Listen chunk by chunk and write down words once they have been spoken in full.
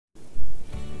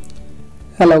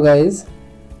Hello guys,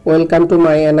 welcome to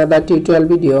my another tutorial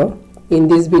video. In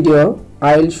this video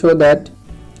I will show that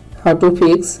how to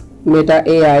fix Meta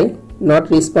AI not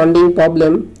responding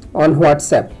problem on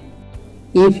WhatsApp.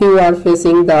 If you are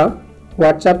facing the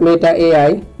WhatsApp Meta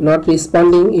AI not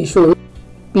responding issue,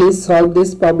 please solve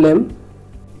this problem.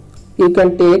 You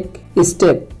can take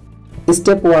step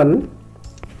 1.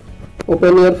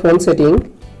 Open your phone setting.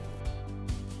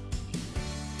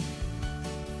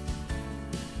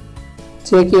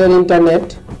 Check your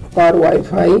internet or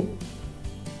Wi-Fi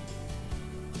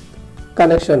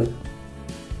connection.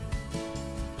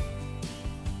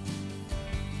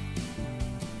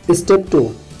 Step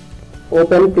 2.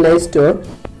 Open Play Store.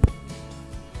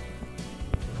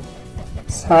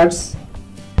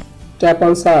 Tap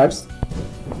on search.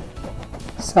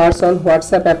 Search on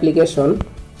WhatsApp application.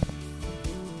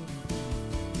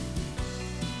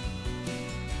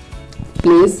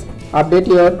 Please update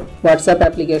your WhatsApp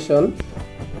application.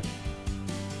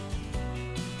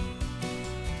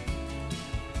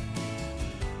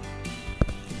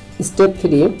 Step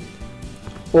 3.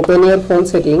 Open your phone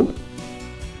setting.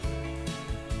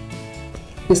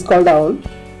 Scroll down.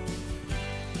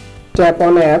 Tap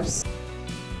on apps.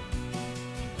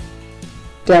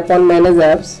 Tap on manage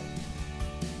apps.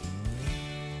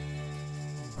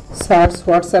 Search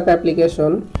WhatsApp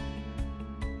application.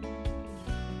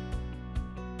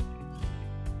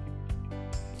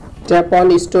 Tap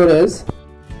on storage.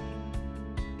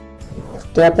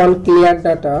 Tap on clear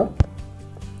data.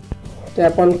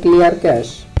 Tap on clear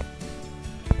cache.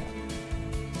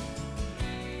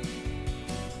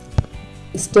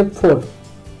 Step 4.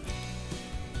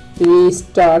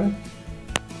 Restart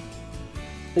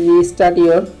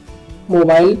your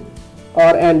mobile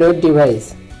or Android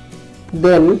device.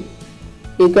 Then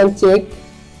you can check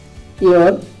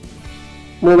your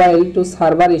mobile to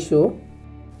server issue.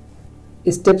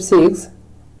 Step 6.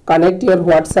 Connect your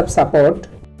WhatsApp support.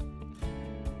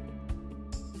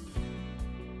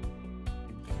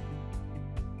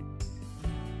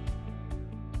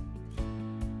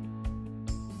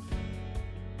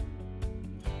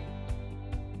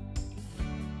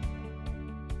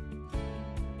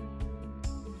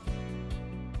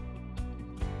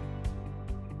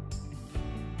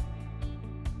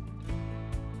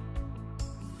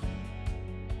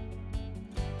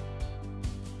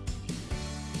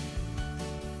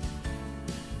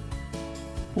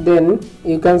 Then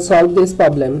you can solve this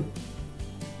problem.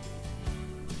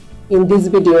 In this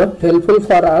video helpful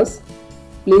for us,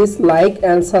 please like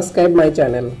and subscribe my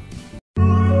channel.